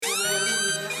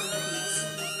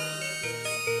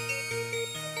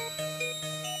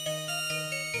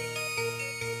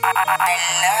I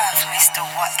love Mr.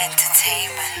 What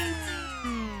Entertainment.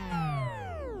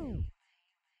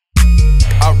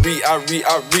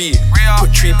 I read.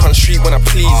 Put tree on street when I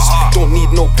please. Don't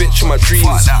need no bitch in my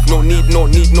dreams. No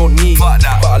need. But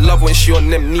I love when she on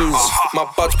them knees. My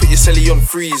buds put your celly on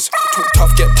freeze. Talk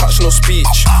tough, get touched, no speech.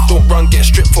 Don't run, get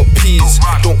stripped for peas.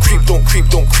 Don't creep.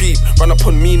 Run up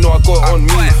on me, no, I got it on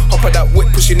me. Hop at that whip,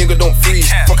 pussy nigga, don't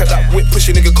freeze. Fuck at that whip,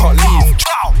 pussy nigga, can't leave.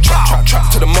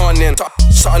 Trap to the morning.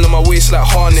 Something on my waist like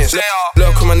harness.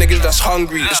 Lurk on my niggas that's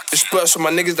hungry. It's burst on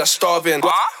my niggas that's starving.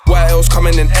 YL's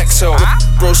coming in XL.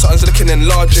 Bro, something's looking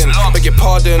enlarging. Beg your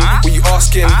pardon, what you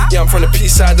asking? Yeah, I'm from the P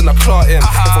side and I'm clarting. If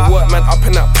I work, man, up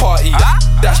in that party.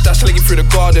 Dash, legging through the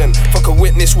garden. Fuck a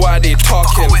witness, why they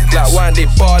talking? Like, why they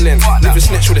ballin'? Leave a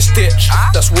snitch with a stitch.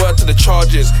 That's word to the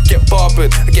charges. Get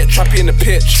barbered, I get trappy in the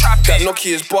pitch. That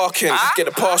Nokia's barking. Get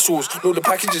the parcels, know the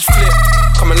packages flip.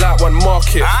 Coming like one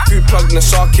market. Food plugged in the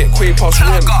socket, quay past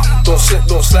rim. Don't slip,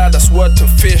 don't slide, that's word to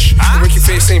fish. The Ricky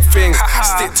face, same thing.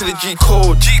 Stick to the G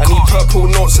code. I need purple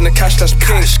notes and the cash that's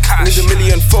pink. I need a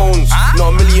million phones, not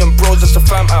a million bros, that's the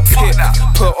fam I pick.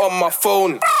 Put on my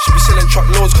phone. She be selling truck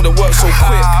loads cause the work so quick.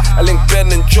 I link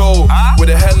Ben and Joe with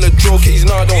a hella joke, he's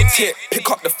now don't tip. Pick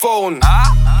up the phone.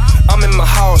 I'm in my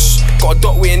house, got a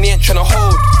dot we ain't tryna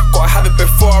hold. Gotta have it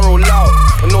before I roll out.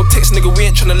 And no text nigga, we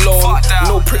ain't tryna loan.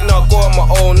 No prick, now I go on my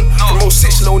own. From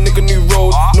 06, low nigga, new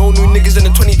road. No new niggas in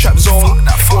the 20 trap zone.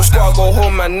 Full squad, go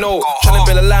home, man, no. Tryna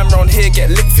build a line round here, get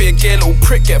licked for your gear. Little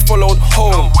prick, get followed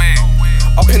home.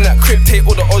 Up in that crib, take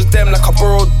all the odds them like I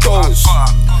borrowed those.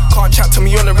 Can't chat to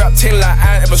me on the rap thing like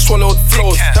I ain't ever swallowed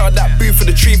flows. Now that booth for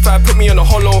the tree five put me on a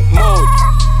hollow mode.